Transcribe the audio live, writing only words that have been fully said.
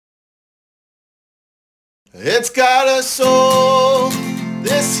It's got a soul,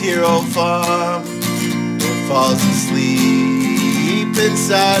 this hero farm. It falls asleep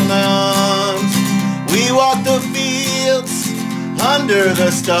inside my arms. We walk the fields under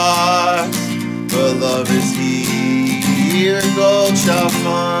the stars. The love is here, Goldshaw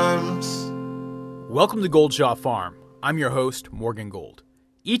Farms. Welcome to Goldshaw Farm. I'm your host, Morgan Gold.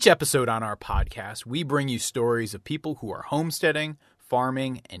 Each episode on our podcast, we bring you stories of people who are homesteading,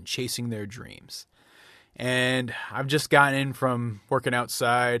 farming, and chasing their dreams. And I've just gotten in from working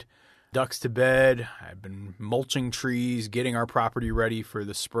outside, ducks to bed. I've been mulching trees, getting our property ready for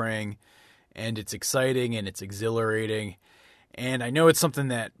the spring, and it's exciting and it's exhilarating. And I know it's something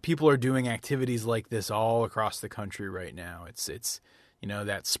that people are doing activities like this all across the country right now. It's you know,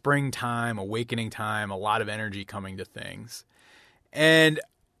 that springtime, awakening time, a lot of energy coming to things. And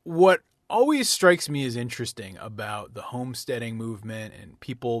what always strikes me as interesting about the homesteading movement and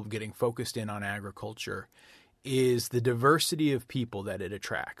people getting focused in on agriculture is the diversity of people that it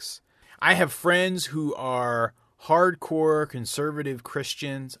attracts. I have friends who are hardcore conservative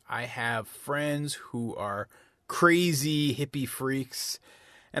Christians. I have friends who are crazy hippie freaks.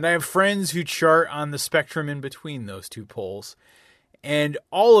 And I have friends who chart on the spectrum in between those two poles. And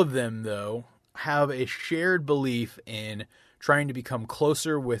all of them, though, have a shared belief in trying to become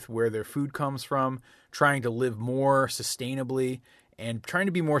closer with where their food comes from, trying to live more sustainably, and trying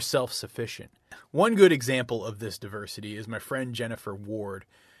to be more self-sufficient. One good example of this diversity is my friend Jennifer Ward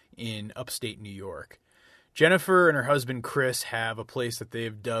in upstate New York. Jennifer and her husband Chris have a place that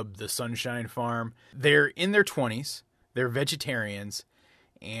they've dubbed the Sunshine Farm. They're in their 20s, they're vegetarians,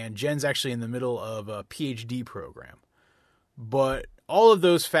 and Jen's actually in the middle of a PhD program. But all of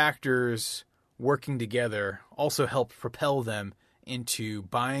those factors working together also helped propel them into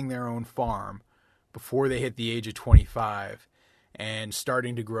buying their own farm before they hit the age of 25 and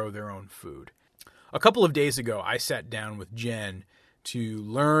starting to grow their own food. A couple of days ago, I sat down with Jen to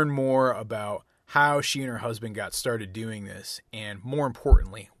learn more about how she and her husband got started doing this, and more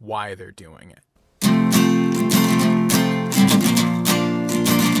importantly, why they're doing it.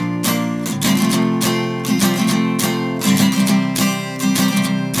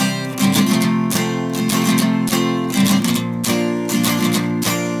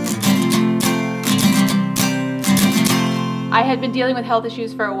 I had been dealing with health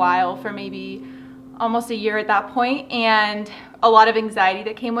issues for a while, for maybe almost a year at that point, and a lot of anxiety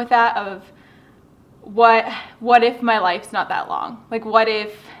that came with that of what if my life's not that long? Like, what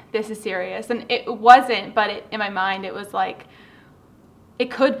if this is serious? And it wasn't, but in my mind it was like, it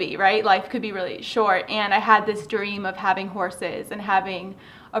could be, right? Life could be really short. And I had this dream of having horses and having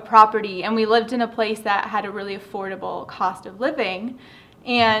a property, and we lived in a place that had a really affordable cost of living.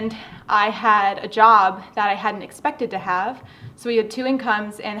 And I had a job that I hadn't expected to have. So we had two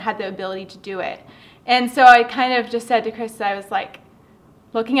incomes and had the ability to do it. And so I kind of just said to Chris, I was like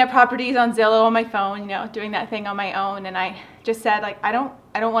looking at properties on Zillow on my phone, you know, doing that thing on my own. And I just said, like, I don't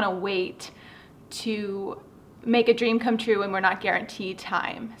want to wait to make a dream come true when we're not guaranteed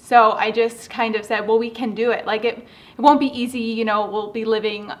time. So I just kind of said, well, we can do it. Like, it won't be easy, you know, we'll be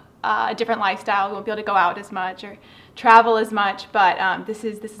living a different lifestyle. We won't be able to go out as much or travel as much, but this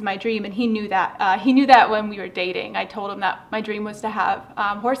is my dream, and he knew that. He knew that when we were dating. I told him that my dream was to have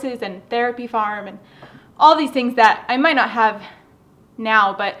horses and therapy farm and all these things that I might not have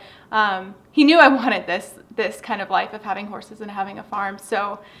now, but he knew I wanted this kind of life of having horses and having a farm,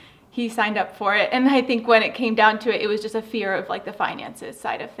 so he signed up for it. And I think when it came down to it, it was just a fear of like the finances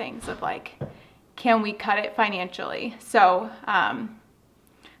side of things, of like, can we cut it financially? So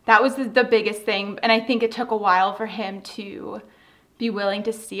that was the biggest thing, and I think it took a while for him to be willing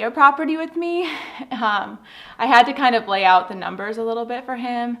to see a property with me. I had to kind of lay out the numbers a little bit for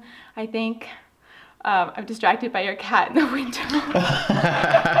him, I think. I'm distracted by your cat in the window.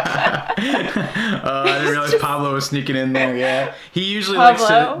 I didn't realize Pablo was sneaking in there. Yeah, he usually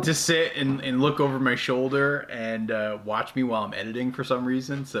Pablo likes to sit and look over my shoulder and watch me while I'm editing for some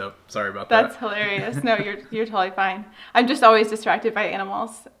reason. So sorry about that. That's hilarious. No, you're totally fine. I'm just always distracted by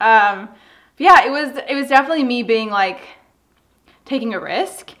animals. Yeah, it was definitely me being like taking a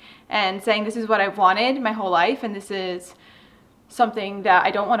risk and saying this is what I've wanted my whole life, and this is something that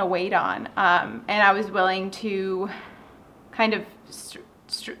I don't want to wait on. And I was willing to kind of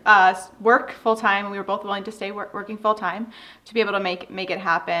work full time, and we were both willing to stay working full time to be able to make it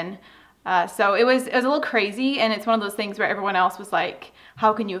happen. So it was a little crazy, and it's one of those things where everyone else was like,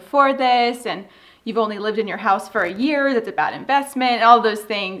 how can you afford this? And you've only lived in your house for a year, that's a bad investment, all those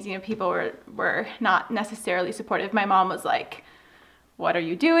things. You know, people were not necessarily supportive. My mom was like, what are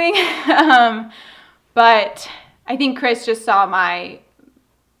you doing? But I think Chris just saw my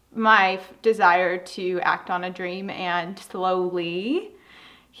my desire to act on a dream, and slowly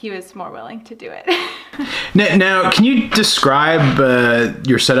he was more willing to do it. Now, can you describe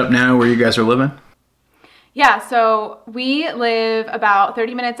your setup now where you guys are living? Yeah, so we live about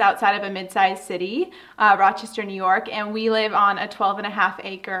 30 minutes outside of a mid-sized city, Rochester, New York, and we live on a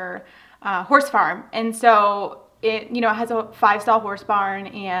 12.5-acre horse farm. And so it, has a 5-stall horse barn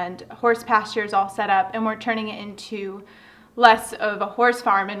and horse pastures all set up, and we're turning it into less of a horse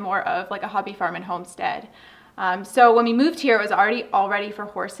farm and more of like a hobby farm and homestead. So when we moved here, it was all ready for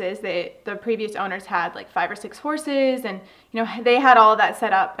horses. The previous owners had like 5 or 6 horses, and they had all of that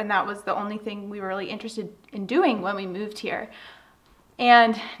set up, and that was the only thing we were really interested in doing when we moved here.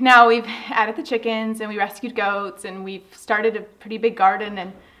 And now we've added the chickens, and we rescued goats, and we've started a pretty big garden,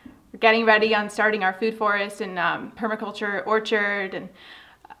 and we're getting ready on starting our food forest and permaculture orchard. And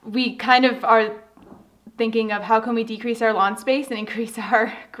we kind of are thinking of how can we decrease our lawn space and increase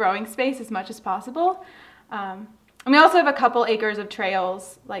our growing space as much as possible. And we also have a couple acres of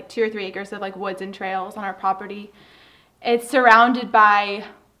trails, like 2 or 3 acres of like woods and trails on our property. It's surrounded by,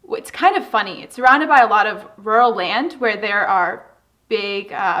 it's kind of funny, it's surrounded by a lot of rural land where there are big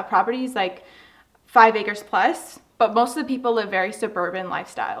properties, like 5 acres plus, but most of the people live very suburban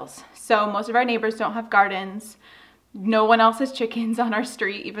lifestyles. So most of our neighbors don't have gardens. No one else has chickens on our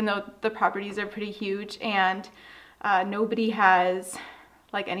street, even though the properties are pretty huge, and nobody has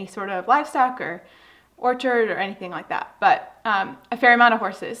like any sort of livestock or orchard or anything like that, but a fair amount of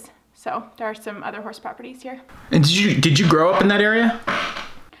horses. So there are some other horse properties here. And did you grow up in that area?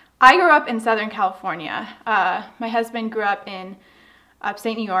 I grew up in Southern California. My husband grew up in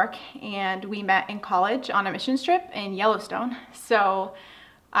upstate New York, and we met in college on a missions trip in Yellowstone. So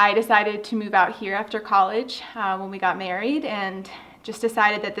I decided to move out here after college when we got married, and just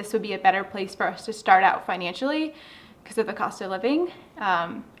decided that this would be a better place for us to start out financially because of the cost of living.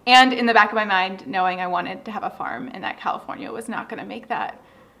 And in the back of my mind, knowing I wanted to have a farm, and that California was not going to make that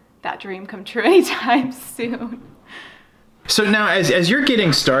dream come true anytime soon. So now, as you're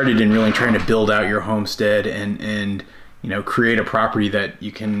getting started and really trying to build out your homestead and create a property that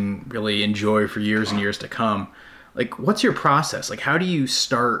you can really enjoy for years and years to come, like, what's your process? Like, how do you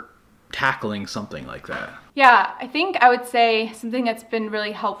start tackling something like that? Yeah, I think I would say something that's been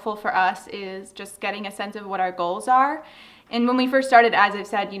really helpful for us is just getting a sense of what our goals are. And when we first started, as I've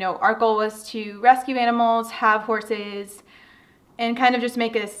said, our goal was to rescue animals, have horses, and kind of just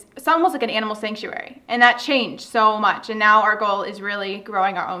make it's almost like an animal sanctuary. And that changed so much. And now our goal is really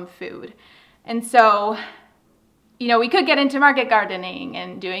growing our own food. And so, we could get into market gardening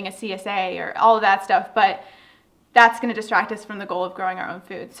and doing a CSA or all of that stuff, but that's going to distract us from the goal of growing our own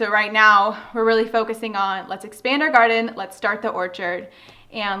food. So right now, we're really focusing on, let's expand our garden, let's start the orchard,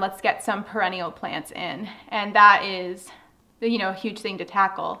 and let's get some perennial plants in. And that is a huge thing to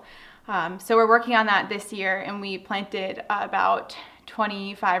tackle. So we're working on that this year, and we planted about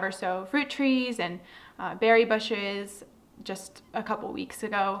 25 or so fruit trees and berry bushes just a couple weeks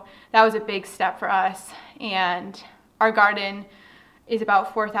ago. That was a big step for us, and our garden is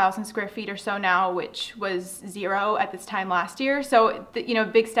about 4,000 square feet or so now, which was 0 at this time last year. So,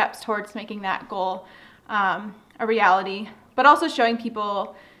 big steps towards making that goal a reality, but also showing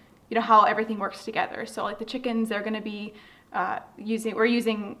people, how everything works together. So like the chickens, they're going to be we're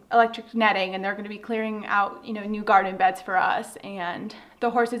using electric netting, and they're going to be clearing out, new garden beds for us. And the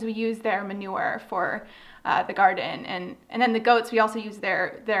horses, we use their manure for the garden. And then the goats, we also use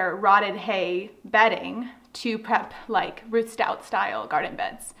their rotted hay bedding to prep like Ruth Stout style garden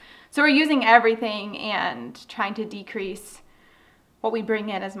beds. So we're using everything and trying to decrease what we bring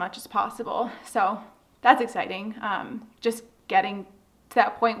in as much as possible. So that's exciting. Just getting to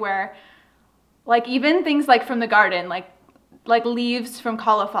that point where, like, even things like from the garden, like leaves from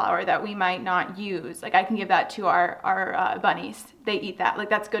cauliflower that we might not use, like I can give that to our bunnies. They eat that, like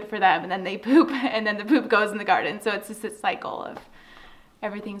that's good for them, and then they poop, and then the poop goes in the garden. So it's just this cycle of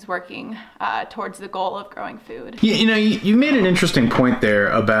everything's working towards the goal of growing food. You made an interesting point there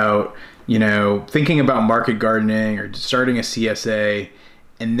about, thinking about market gardening or starting a CSA,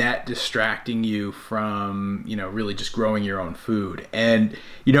 and that distracting you from, really just growing your own food. And,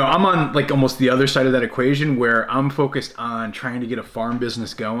 I'm on like almost the other side of that equation, where I'm focused on trying to get a farm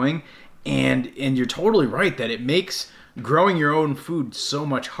business going. And you're totally right that it makes growing your own food so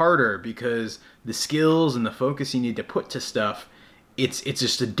much harder, because the skills and the focus you need to put to stuff, it's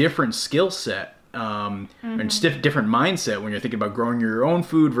just a different skill set and different mindset when you're thinking about growing your own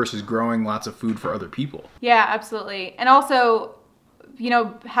food versus growing lots of food for other people. Yeah, absolutely. And also,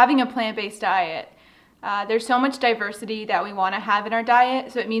 having a plant-based diet, there's so much diversity that we want to have in our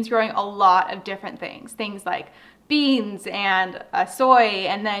diet. So it means growing a lot of different things like beans and soy,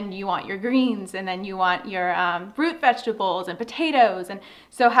 and then you want your greens, and then you want your root vegetables and potatoes. And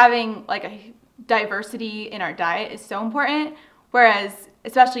so having like a diversity in our diet is so important. Whereas,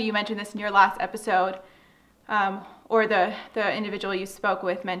 especially you mentioned this in your last episode, or the individual you spoke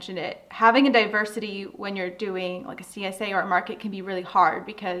with mentioned it, having a diversity when you're doing like a CSA or a market can be really hard,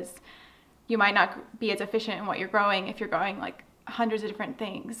 because you might not be as efficient in what you're growing if you're growing like hundreds of different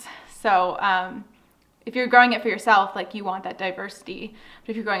things. So if you're growing it for yourself, like you want that diversity. But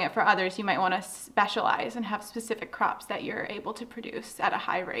if you're growing it for others, you might want to specialize and have specific crops that you're able to produce at a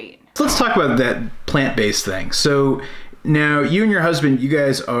high rate. So let's talk about that plant-based thing. So now you and your husband, you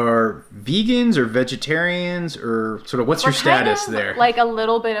guys are vegans or vegetarians, or sort of what's your status there? Like a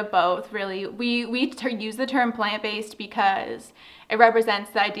little bit of both, really. We use the term plant-based because it represents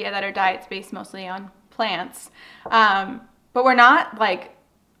the idea that our diet's based mostly on plants. But we're not like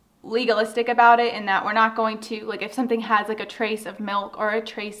legalistic about it, in that we're not going to, like, if something has like a trace of milk or a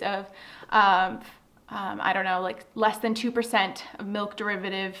trace of I don't know, like less than 2% of milk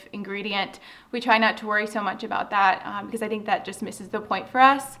derivative ingredient, we try not to worry so much about that, because I think that just misses the point for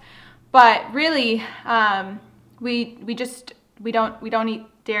us. But really, we don't eat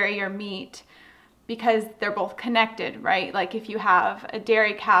dairy or meat because they're both connected, right? Like if you have a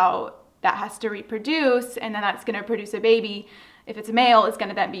dairy cow that has to reproduce, and then that's going to produce a baby, if it's a male, it's going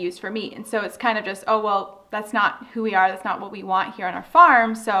to then be used for meat. And so it's kind of just, oh, well, that's not who we are. That's not what we want here on our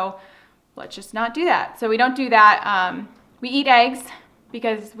farm. So let's just not do that. So we don't do that. We eat eggs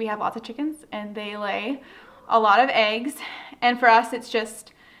because we have lots of chickens and they lay a lot of eggs. And for us,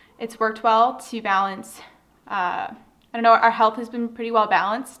 it's worked well to balance. I don't know, our health has been pretty well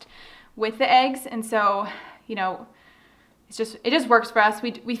balanced with the eggs. And so, you know, it just works for us.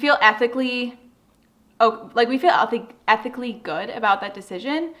 We feel ethically good about that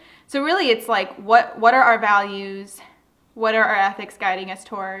decision. So really it's like, what are our values? What are our ethics guiding us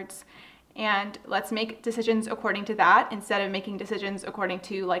towards? And let's make decisions according to that, instead of making decisions according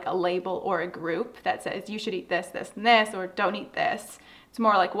to like a label or a group that says you should eat this, this, and this, or don't eat this. It's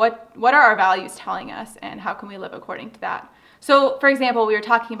more like what are our values telling us, and how can we live according to that? So for example, we were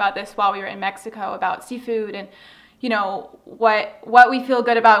talking about this while we were in Mexico about seafood, and you know, what we feel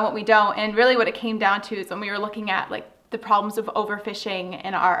good about and what we don't. And really what it came down to is when we were looking at like the problems of overfishing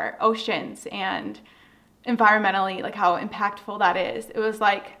in our oceans and environmentally, like how impactful that is. It was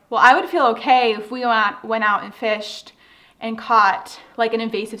like, well, I would feel okay if we went out and fished and caught like an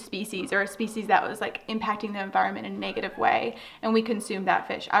invasive species, or a species that was like impacting the environment in a negative way, and we consumed that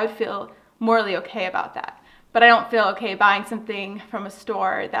fish. I would feel morally okay about that. But I don't feel okay buying something from a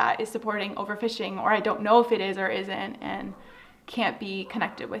store that is supporting overfishing, or I don't know if it is or isn't, and can't be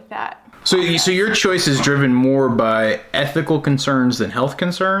connected with that. So your choice is driven more by ethical concerns than health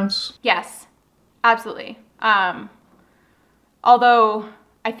concerns? Yes, absolutely. Although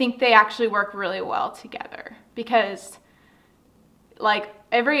I think they actually work really well together, because like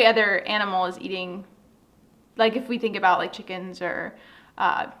every other animal is eating, like if we think about like chickens or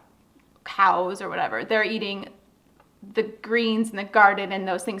cows or whatever, they're eating the greens in the garden and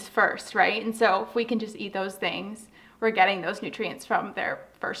those things first, right? And so if we can just eat those things, we're getting those nutrients from their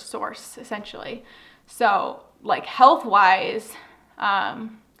first source, essentially. So like health-wise,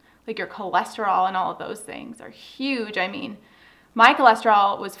 like your cholesterol and all of those things are huge. I mean, my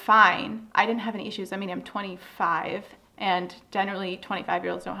cholesterol was fine. I didn't have any issues. I mean, I'm 25, and generally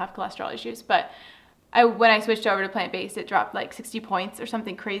 25-year-olds don't have cholesterol issues, but when I switched over to plant-based, it dropped like 60 points or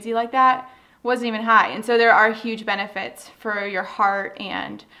something crazy like that. It wasn't even high. And so there are huge benefits for your heart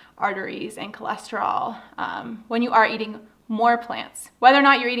and arteries and cholesterol when you are eating more plants. Whether or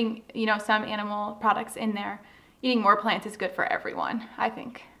not you're eating, you know, some animal products in there, eating more plants is good for everyone, I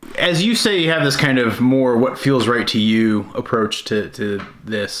think. As you say, you have this kind of more what feels right to you approach to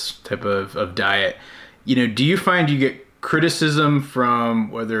this type of diet. You know, do you find you get criticism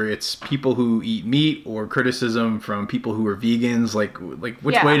from whether it's people who eat meat or criticism from people who are vegans? Like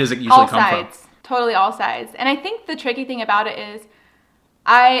which way does it usually come sides. From? Totally all sides. And I think the tricky thing about it is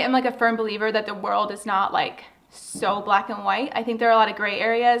I am like a firm believer that the world is not like so black and white. I think there are a lot of gray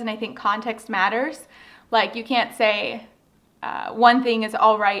areas, and I think context matters. Like you can't say one thing is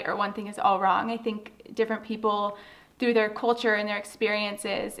all right or one thing is all wrong. I think different people, through their culture and their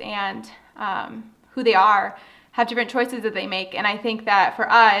experiences and who they are, have different choices that they make. And I think that for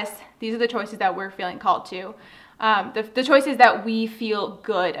us, these are the choices that we're feeling called to. The choices that we feel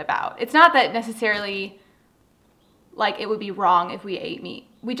good about. It's not that necessarily like it would be wrong if we ate meat.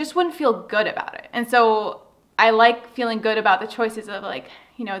 We just wouldn't feel good about it. And so I like feeling good about the choices of like,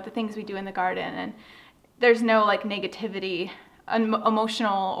 you know, the things we do in the garden. And there's no like negativity,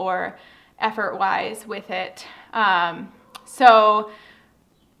 emotional or effort-wise with it. So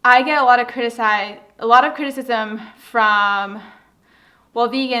I get a lot of criticism from,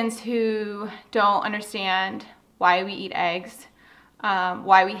 vegans who don't understand why we eat eggs,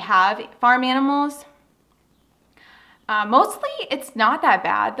 why we have farm animals. Mostly it's not that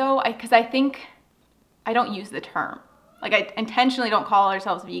bad though, because I think I don't use the term. Like, I intentionally don't call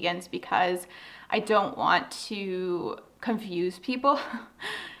ourselves vegans because I don't want to confuse people.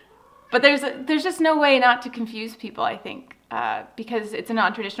 But there's just no way not to confuse people, I think, because it's a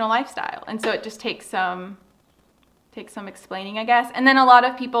non-traditional lifestyle. And so it just takes some explaining, I guess. And then a lot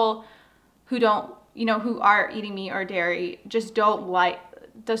of people who who are eating meat or dairy just don't like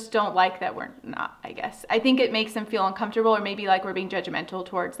that we're not, I guess. I think it makes them feel uncomfortable, or maybe like we're being judgmental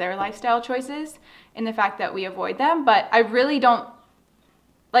towards their lifestyle choices in the fact that we avoid them. But I really don't,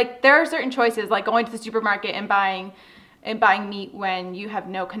 like, there are certain choices, like going to the supermarket and buying meat when you have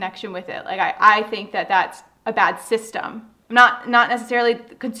no connection with it. Like, I think that that's a bad system. Not necessarily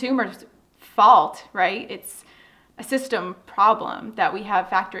the consumer's fault, right? It's a system problem that we have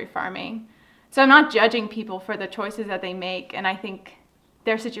factory farming. So I'm not judging people for the choices that they make, and I think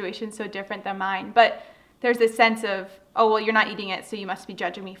their situation's so different than mine. But there's this sense of, oh, well, you're not eating it, so you must be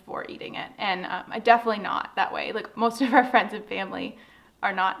judging me for eating it. And I'm definitely not that way. Like, most of our friends and family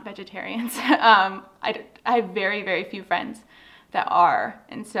are not vegetarians. I have very, very few friends that are.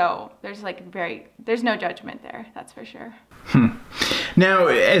 And so there's no judgment there, that's for sure. Now,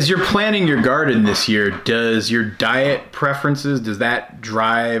 as you're planning your garden this year, does your diet preferences, does that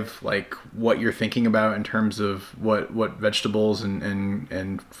drive like what you're thinking about in terms of what vegetables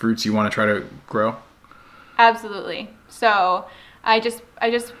and fruits you want to try to grow? Absolutely. So I just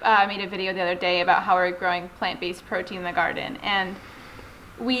made a video the other day about how we're growing plant-based protein in the garden. And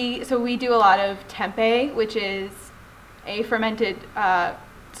we do a lot of tempeh, which is a fermented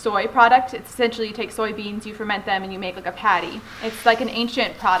soy product. It's essentially, you take soybeans, you ferment them, and you make like a patty. It's like an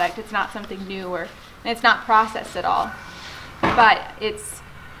ancient product. It's not something new, and it's not processed at all. But it's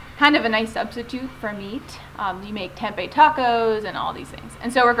kind of a nice substitute for meat. You make tempeh tacos and all these things.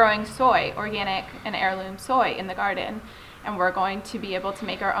 And so we're growing soy, organic and heirloom soy in the garden. And we're going to be able to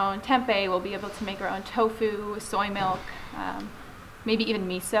make our own tempeh. We'll be able to make our own tofu, soy milk, maybe even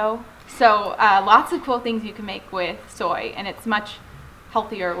miso. So lots of cool things you can make with soy, and it's much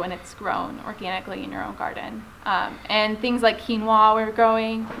healthier when it's grown organically in your own garden. And things like quinoa we're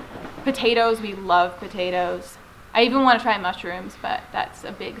growing, potatoes, we love potatoes. I even want to try mushrooms, but that's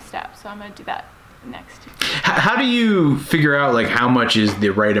a big step, so I'm going to do that next. How do you figure out like how much is the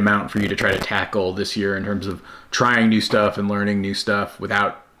right amount for you to try to tackle this year in terms of trying new stuff and learning new stuff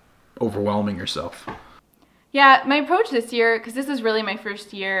without overwhelming yourself? Yeah, my approach this year, because this is really my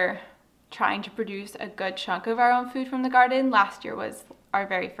first year trying to produce a good chunk of our own food from the garden. Last year was our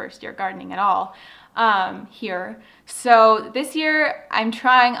very first year gardening at all here. So this year I'm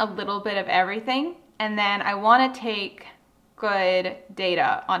trying a little bit of everything, and then I want to take good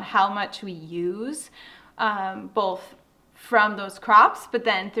data on how much we use, both from those crops, but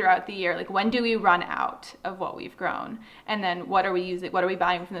then throughout the year, like when do we run out of what we've grown? And then what are we using, what are we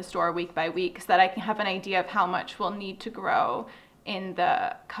buying from the store week by week, so that I can have an idea of how much we'll need to grow in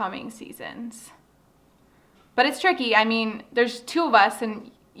the coming seasons. But it's tricky. I mean, there's two of us,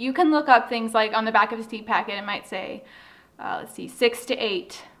 and you can look up things like on the back of a seed packet, it might say, 6 to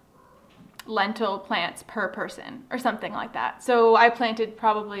 8 lentil plants per person or something like that. So I planted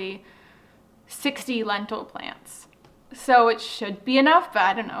probably 60 lentil plants. So it should be enough, but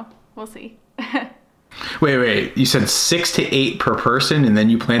I don't know. We'll see. Wait. You said 6 to 8 per person, and then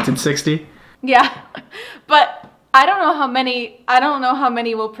you planted 60? Yeah, but I don't know how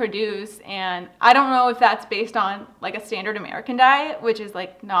many we'll produce, and I don't know if that's based on like a standard American diet, which is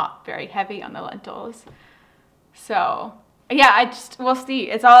like not very heavy on the lentils. So yeah, we'll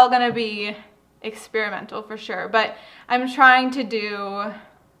see. It's all gonna be experimental for sure, but I'm trying to do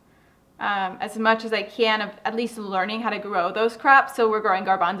as much as I can of at least learning how to grow those crops. So we're growing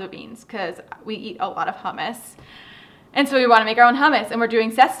garbanzo beans because we eat a lot of hummus. And so we want to make our own hummus, and we're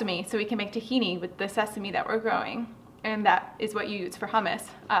doing sesame so we can make tahini with the sesame that we're growing. And that is what you use for hummus,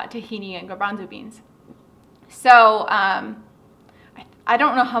 tahini and garbanzo beans. So I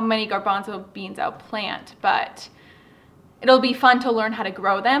don't know how many garbanzo beans I'll plant, but it'll be fun to learn how to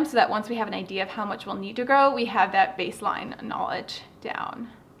grow them so that once we have an idea of how much we'll need to grow, we have that baseline knowledge down.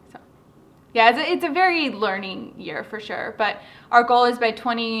 So yeah, it's a very learning year for sure. But our goal is by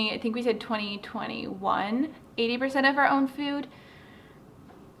 2021, 80% of our own food.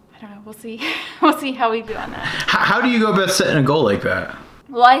 I don't know, we'll see. We'll see how we do on that. How do you go about setting a goal like that?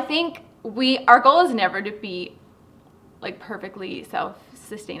 Well, I think our goal is never to be like perfectly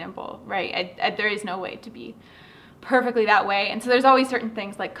sustainable, right? There is no way to be perfectly that way. And so there's always certain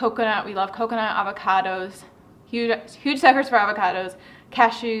things like coconut. We love coconut, avocados, huge suckers for avocados,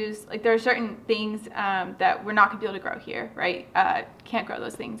 cashews. Like there are certain things that we're not gonna be able to grow here, right? Can't grow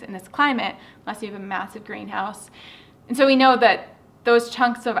those things in this climate unless you have a massive greenhouse. And so we know that those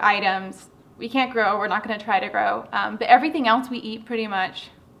chunks of items we can't grow, we're not gonna try to grow. But everything else we eat pretty much,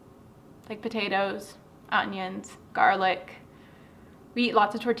 like potatoes, onions, garlic. We eat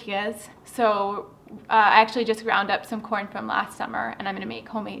lots of tortillas. So I actually just ground up some corn from last summer, and I'm gonna make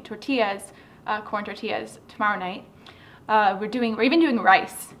homemade tortillas, corn tortillas tomorrow night. We're even doing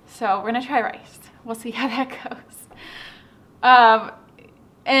rice. So we're gonna try rice. We'll see how that goes.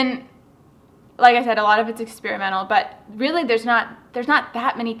 And like I said, a lot of it's experimental, but really there's not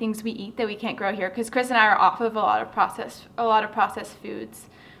that many things we eat that we can't grow here, because Chris and I are off of a lot of processed foods.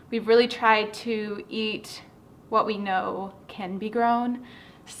 We've really tried to eat what we know can be grown,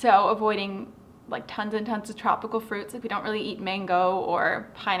 so avoiding like tons and tons of tropical fruits. Like we don't really eat mango or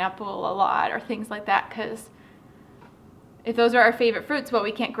pineapple a lot or things like that, because if those are our favorite fruits, well,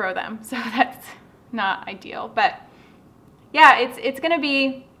 we can't grow them, so that's not ideal. But yeah, it's gonna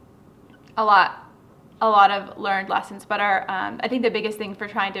be a lot of learned lessons, but I think the biggest thing for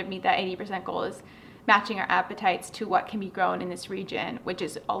trying to meet that 80% goal is matching our appetites to what can be grown in this region, which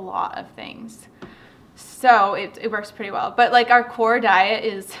is a lot of things. So it works pretty well. But like our core diet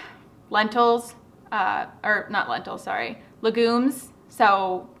is lentils, or not lentils, sorry, legumes,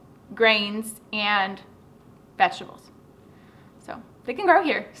 so grains and vegetables. So they can grow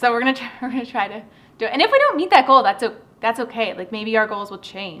here. So we're gonna try to do it. And if we don't meet that goal, that's okay. Like maybe our goals will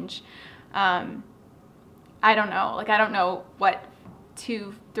change. I don't know. Like I don't know what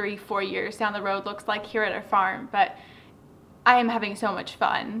 2, 3, 4 years down the road looks like here at our farm, but I am having so much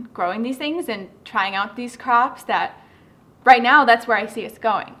fun growing these things and trying out these crops that right now that's where I see us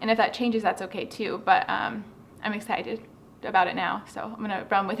going. And if that changes, that's okay too. But I'm excited about it now, so I'm gonna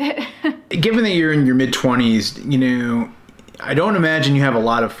run with it. Given that you're in your mid-20s, I don't imagine you have a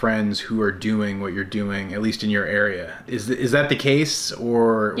lot of friends who are doing what you're doing, at least in your area. Is that the case,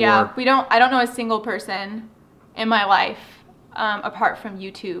 or? Yeah, I don't know a single person in my life, apart from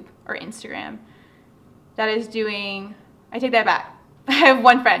YouTube or Instagram, that is doing. I take that back. I have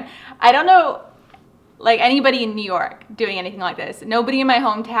one friend. I don't know like anybody in New York doing anything like this. Nobody in my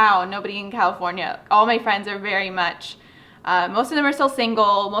hometown, nobody in California. All my friends are very much, most of them are still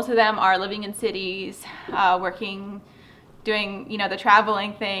single. Most of them are living in cities, working, doing, the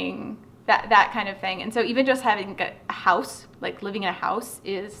traveling thing, that kind of thing. And so even just having a house, like living in a house,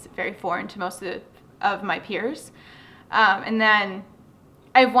 is very foreign to most of my peers. And then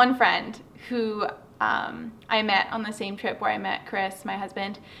I have one friend who I met on the same trip where I met Chris, my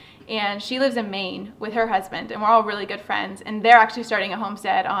husband, and she lives in Maine with her husband, and we're all really good friends, and they're actually starting a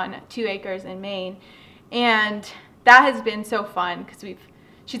homestead on 2 acres in Maine. And that has been so fun, because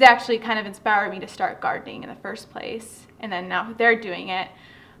she's actually kind of inspired me to start gardening in the first place, and then now they're doing it.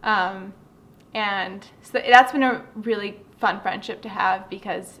 And so that's been a really fun friendship to have,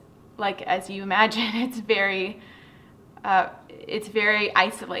 because like as you imagine, it's very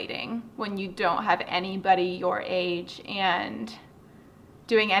isolating when you don't have anybody your age and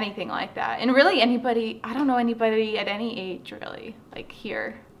doing anything like that. And really I don't know anybody at any age really, like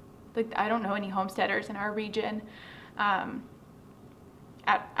here. Like I don't know any homesteaders in our region at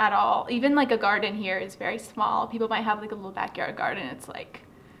all. Even like a garden here is very small. People might have like a little backyard garden. It's like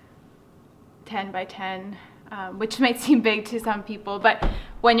 10 by 10, which might seem big to some people, but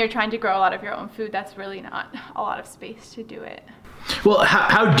when you're trying to grow a lot of your own food, that's really not a lot of space to do it. Well,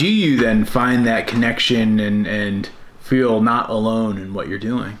 how do you then find that connection and feel not alone in what you're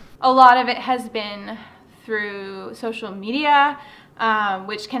doing? A lot of it has been through social media,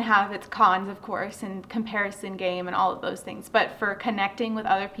 which can have its cons, of course, and comparison game and all of those things. But for connecting with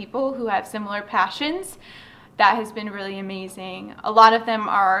other people who have similar passions, that has been really amazing. A lot of them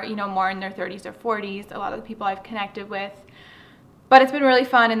are, more in their 30s or 40s, a lot of the people I've connected with. But it's been really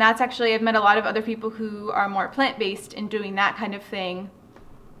fun, and that's actually, I've met a lot of other people who are more plant-based in doing that kind of thing.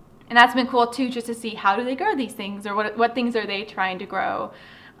 And that's been cool too, just to see how do they grow these things, or what things are they trying to grow.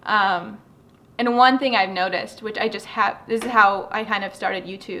 And one thing I've noticed, which this is how I kind of started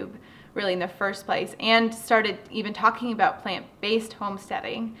YouTube really in the first place, and started even talking about plant-based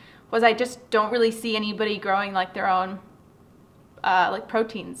homesteading, was I just don't really see anybody growing like their own like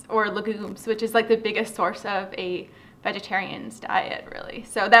proteins or legumes, which is like the biggest source of a vegetarian's diet, really.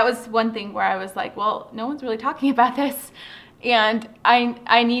 So that was one thing where I was like, well, no one's really talking about this, and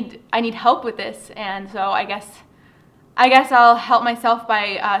I need help with this. And so I guess I'll help myself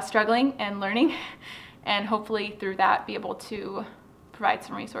by struggling and learning, and hopefully through that be able to provide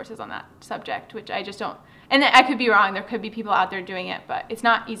some resources on that subject, which I just don't. And I could be wrong. There could be people out there doing it, but it's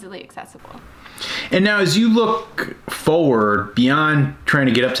not easily accessible. And now as you look forward beyond trying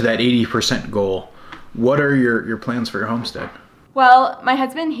to get up to that 80% goal, what are your plans for your homestead? Well, my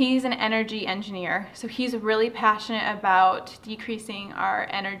husband, he's an energy engineer, so he's really passionate about decreasing our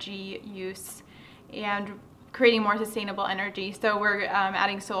energy use and creating more sustainable energy. So we're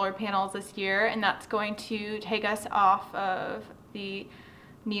adding solar panels this year, and that's going to take us off of the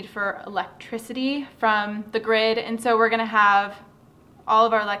need for electricity from the grid. And so we're going to have all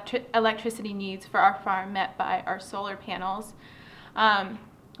of our electricity needs for our farm met by our solar panels.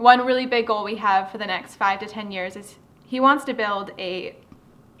 One really big goal we have for the next 5 to 10 years is he wants to build a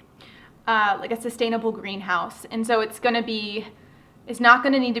sustainable greenhouse. And so it's not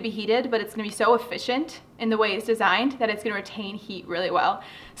going to need to be heated, but it's going to be so efficient in the way it's designed that it's going to retain heat really well.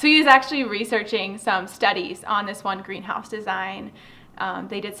 So he was actually researching some studies on this one greenhouse design.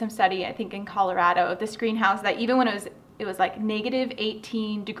 They did some study, I think in Colorado, of this greenhouse that even when it was like negative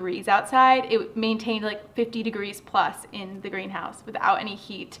 18 degrees outside, it maintained like 50 degrees plus in the greenhouse without any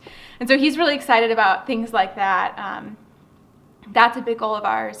heat. And so he's really excited about things like that. That's a big goal of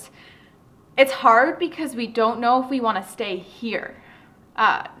ours. It's hard because we don't know if we want to stay here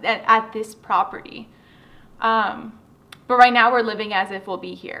at this property. But right now we're living as if we'll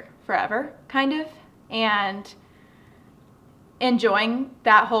be here forever, kind of, and enjoying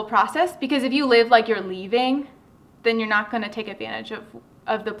that whole process. Because if you live like you're leaving, then you're not going to take advantage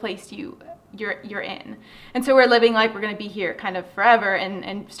of the place you're in. And so we're living like we're going to be here kind of forever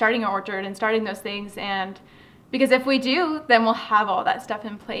and starting an orchard and starting those things. And because if we do, then we'll have all that stuff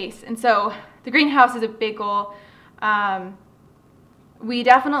in place. And so the greenhouse is a big goal. We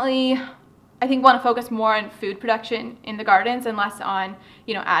definitely, I think, want to focus more on food production in the gardens and less on,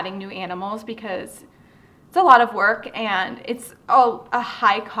 adding new animals, because it's a lot of work and it's a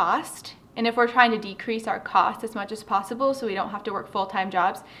high cost. And if we're trying to decrease our cost as much as possible so we don't have to work full-time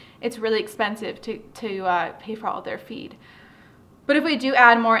jobs, it's really expensive to pay for all of their feed. But if we do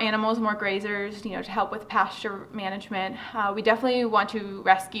add more animals, more grazers, to help with pasture management, we definitely want to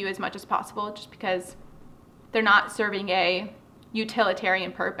rescue as much as possible, just because they're not serving a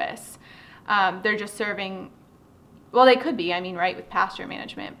utilitarian purpose. They're just serving, well, they could be, right, with pasture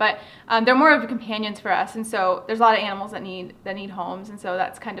management, but they're more of companions for us. And so there's a lot of animals that need homes, and so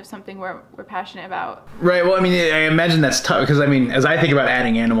that's kind of something we're passionate about. Right. Well, I imagine that's tough, because as I think about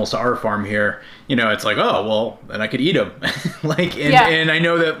adding animals to our farm here, it's like, oh, well, then I could eat them. And I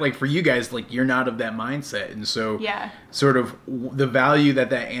know that, for you guys, you're not of that mindset, and so sort of the value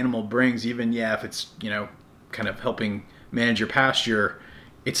that animal brings, even if it's kind of helping manage your pasture,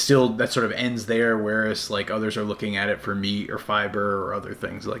 it's still, that sort of ends there, whereas others are looking at it for meat or fiber or other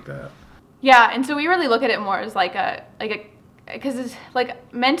things like that. Yeah, and so we really look at it more as because it's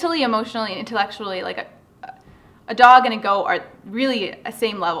mentally, emotionally, and intellectually, a dog and a goat are really a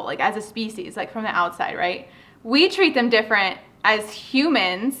same level, as a species, from the outside, right? We treat them different as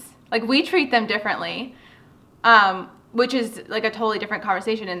humans, we treat them differently, which is a totally different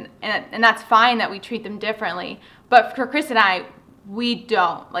conversation, and that's fine that we treat them differently. But for Chris and I, we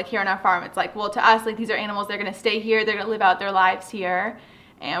don't. Here on our farm, it's well, to us, these are animals. They're going to stay here. They're going to live out their lives here,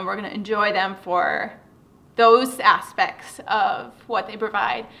 and we're going to enjoy them for those aspects of what they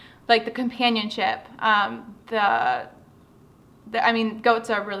provide, the companionship. Goats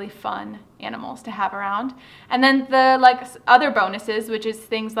are really fun animals to have around. And then the other bonuses, which is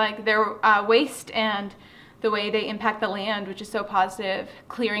things like their waste and the way they impact the land, which is so positive,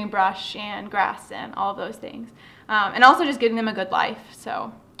 clearing brush and grass and all of those things. And also just giving them a good life.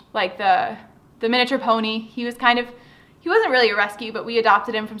 So the miniature pony, he wasn't really a rescue, but we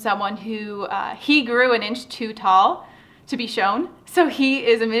adopted him from someone who, he grew 1 inch too tall to be shown. So he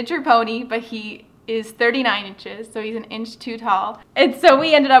is a miniature pony, but he is 39 inches, so he's 1 inch too tall. And so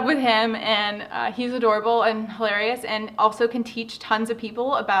we ended up with him, and he's adorable and hilarious, and also can teach tons of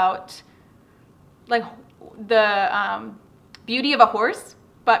people about the beauty of a horse,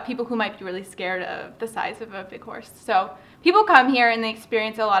 but people who might be really scared of the size of a big horse. So people come here and they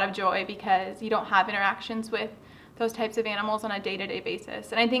experience a lot of joy because you don't have interactions with those types of animals on a day-to-day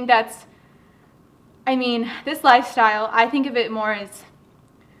basis. And I think that's, this lifestyle, I think of it more as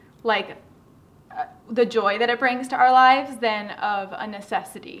the joy that it brings to our lives than of a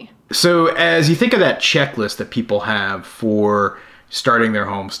necessity. So as you think of that checklist that people have for starting their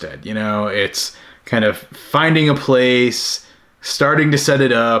homestead, it's kind of finding a place, starting to set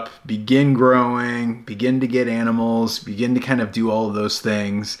it up, begin growing, begin to get animals, begin to kind of do all of those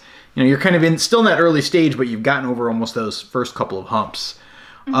things. You're kind of still in that early stage, but you've gotten over almost those first couple of humps.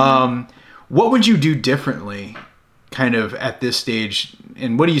 Mm-hmm. What would you do differently kind of at this stage,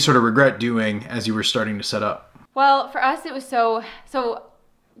 and what do you sort of regret doing as you were starting to set up? Well, for us, it was so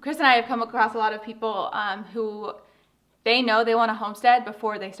Chris and I have come across a lot of people who they know they want to homestead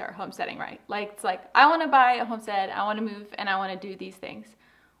before they start homesteading, right? Like, it's like, I want to buy a homestead, I want to move, and I want to do these things.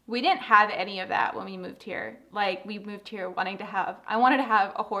 We didn't have any of that when we moved here. Like, we moved here I wanted to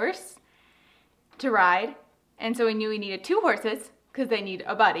have a horse to ride, and so we knew we needed 2 horses because they need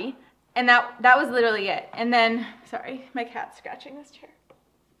a buddy. And that was literally it. And then, sorry, my cat's scratching this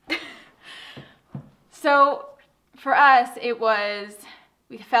chair. So for us,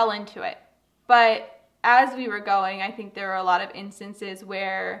 we fell into it. But as we were going, I think there were a lot of instances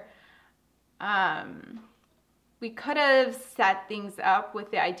where we could have set things up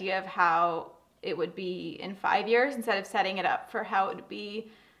with the idea of how it would be in 5 years instead of setting it up for how it would be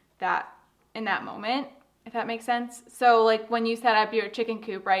in that moment, if that makes sense. So like when you set up your chicken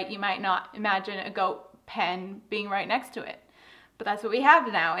coop, right, you might not imagine a goat pen being right next to it, but that's what we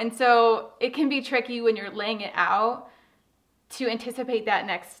have now. And so it can be tricky when you're laying it out to anticipate that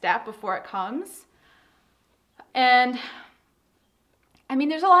next step before it comes. And I mean,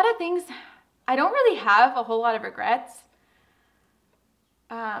 there's a lot of things. I don't really have a whole lot of regrets.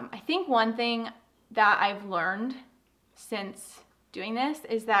 I think one thing that I've learned since doing this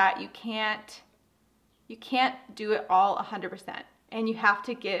is that you can't do it all 100%, and you have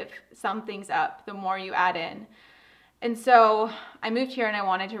to give some things up the more you add in. And so I moved here and I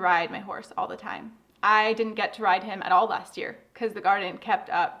wanted to ride my horse all the time. I didn't get to ride him at all last year because the garden kept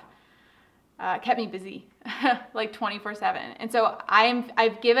me busy like 24/7. And so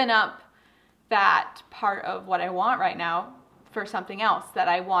I've given up that part of what I want right now for something else that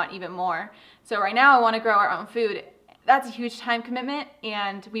I want even more. So right now I want to grow our own food. That's a huge time commitment,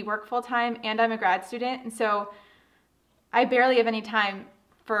 and we work full time, and I'm a grad student, and so I barely have any time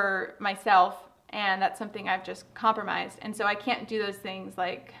for myself, and that's something I've just compromised. And so I can't do those things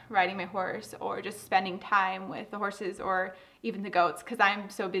like riding my horse or just spending time with the horses or even the goats because I'm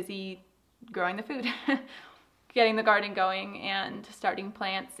so busy growing the food, getting the garden going and starting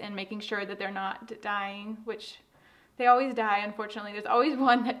plants and making sure that they're not dying, which they always die, unfortunately. There's always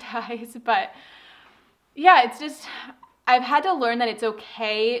one that dies, but yeah, it's just, I've had to learn that it's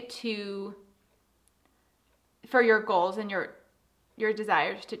okay for your goals and your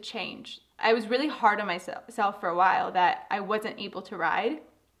desires to change. I was really hard on myself for a while that I wasn't able to ride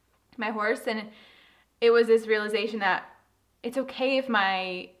my horse, and it was this realization that it's okay if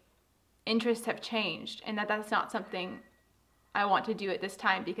my interests have changed and that that's not something I want to do at this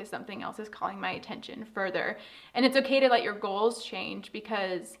time because something else is calling my attention further. And it's okay to let your goals change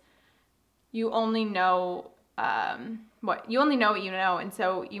because you only know what you know, and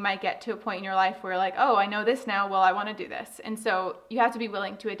so you might get to a point in your life where like, oh, I know this now, well, I want to do this. And so you have to be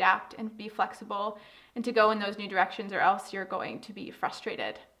willing to adapt and be flexible and to go in those new directions, or else you're going to be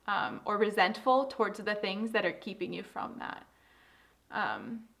frustrated or resentful towards the things that are keeping you from that.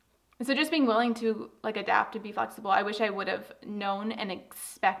 And so just being willing to like adapt and be flexible. I wish I would have known and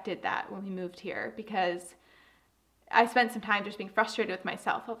expected that when we moved here, because I spent some time just being frustrated with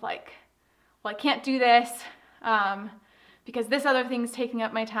myself of like, well, I can't do this because this other thing's taking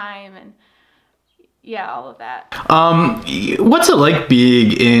up my time, and yeah, all of that. What's it like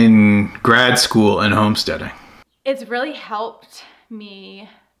being in grad school and homesteading? It's really helped me,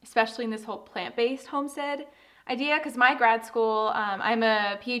 especially in this whole plant-based homestead idea, because my grad school, I'm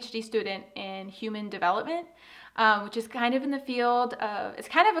a PhD student in human development, which is kind of in the field of, it's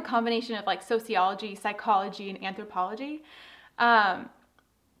kind of a combination of like sociology, psychology, and anthropology.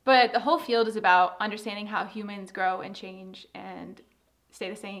 But the whole field is about understanding how humans grow and change and stay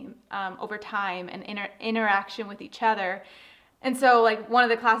the same over time, and interaction with each other. And so like one of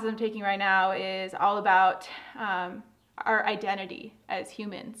the classes I'm taking right now is all about our identity as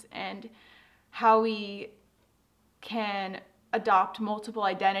humans and how we can adopt multiple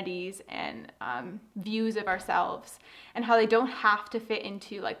identities and views of ourselves, and how they don't have to fit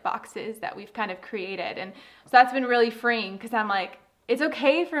into like boxes that we've kind of created. And so that's been really freeing, because I'm like, it's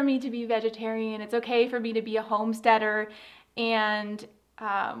okay for me to be vegetarian, it's okay for me to be a homesteader and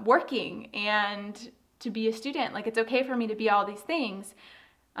working and to be a student. Like, it's okay for me to be all these things.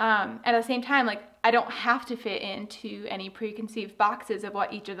 At the same time, like, I don't have to fit into any preconceived boxes of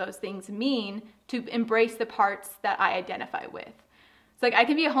what each of those things mean to embrace the parts that I identify with. It's like, I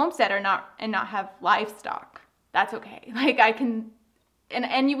can be a homesteader and not have livestock. That's okay. Like, I can,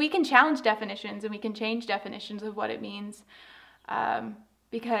 and we can challenge definitions, and we can change definitions of what it means,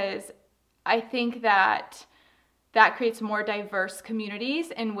 because I think that creates more diverse communities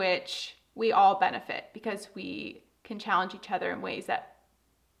in which we all benefit, because we can challenge each other in ways that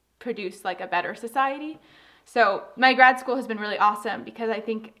produce like a better society. So my grad school has been really awesome because I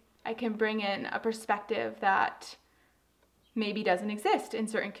think I can bring in a perspective that maybe doesn't exist in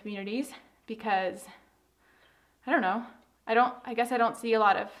certain communities, because I don't know. I guess I don't see a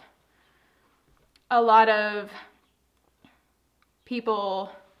lot of people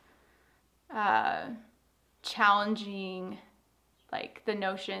challenging like the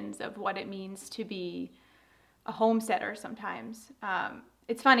notions of what it means to be a homesteader sometimes.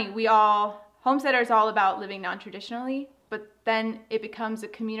 It's funny, homesteader is all about living non-traditionally, but then it becomes a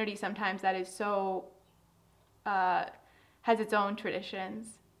community sometimes that is so, has its own traditions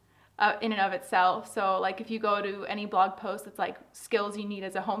in and of itself. So like if you go to any blog post that's like skills you need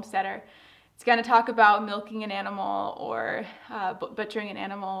as a homesteader, it's going to talk about milking an animal or butchering an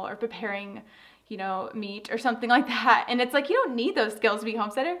animal or preparing, meat or something like that. And it's like, you don't need those skills to be a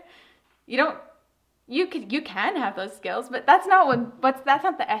homesteader. You can have those skills, but that's not that's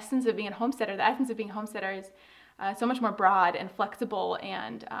not the essence of being a homesteader. The essence of being a homesteader is so much more broad and flexible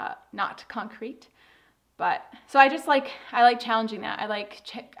and not concrete. But so I like challenging that.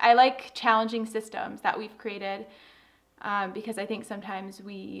 I like challenging systems that we've created because I think sometimes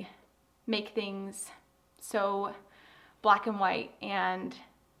we make things so black and white, and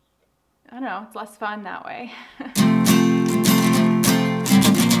I don't know, it's less fun that way.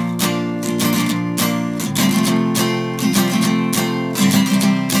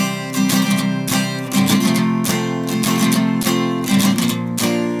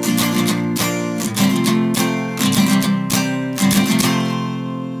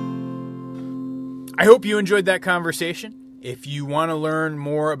 I hope you enjoyed that conversation. If you want to learn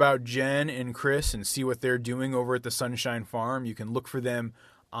more about Jen and Chris and see what they're doing over at the Sunshine Farm, you can look for them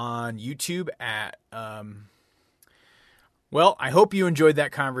on YouTube at, well, I hope you enjoyed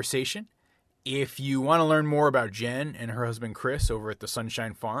that conversation. If you want to learn more about Jen and her husband Chris over at the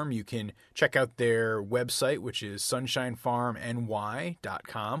Sunshine Farm, you can check out their website, which is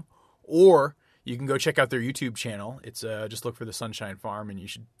sunshinefarmny.com, or you can go check out their YouTube channel. It's just look for the Sunshine Farm and you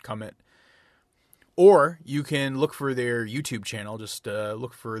should come at. Or you can look for their YouTube channel,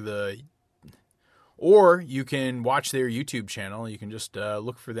 or you can watch their YouTube channel. You can just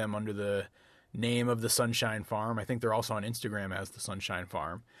look for them under the name of the Sunshine Farm. I think they're also on Instagram as the Sunshine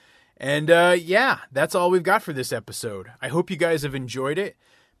Farm. And yeah, that's all we've got for this episode. I hope you guys have enjoyed it.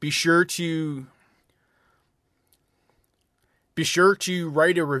 Be sure to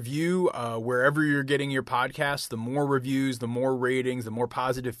write a review wherever you're getting your podcasts. The more reviews, the more ratings, the more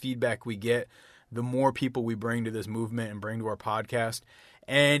positive feedback we get, the more people we bring to this movement and bring to our podcast.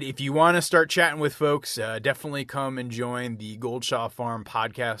 And if you want to start chatting with folks, definitely come and join the Goldshaw Farm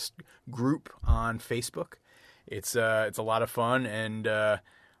podcast group on Facebook. It's a lot of fun, and I'm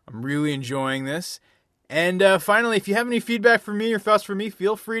really enjoying this. And finally, if you have any feedback for me or thoughts for me,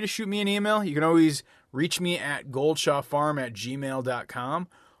 feel free to shoot me an email. You can always reach me at goldshawfarm@gmail.com.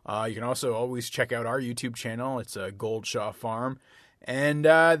 You can also always check out our YouTube channel. It's Goldshaw Farm. And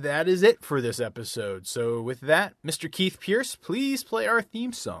that is it for this episode. So with that, Mr. Keith Pierce, please play our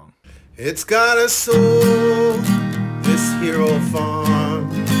theme song. It's got a soul, this hero farm.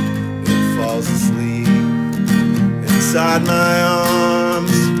 It falls asleep inside my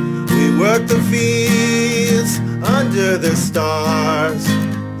arms. We work the fields under the stars.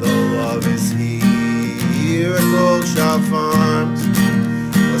 The love is here at Goldshaw Farms.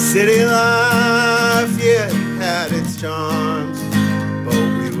 Well, city life, yeah, had its charms.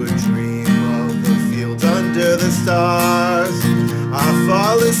 Under the stars, I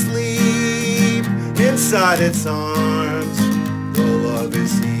fall asleep inside its arms. The love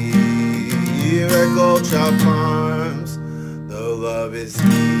is here at Goldshaw Farms. The love is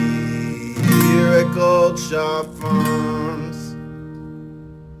here at Goldshaw Farms.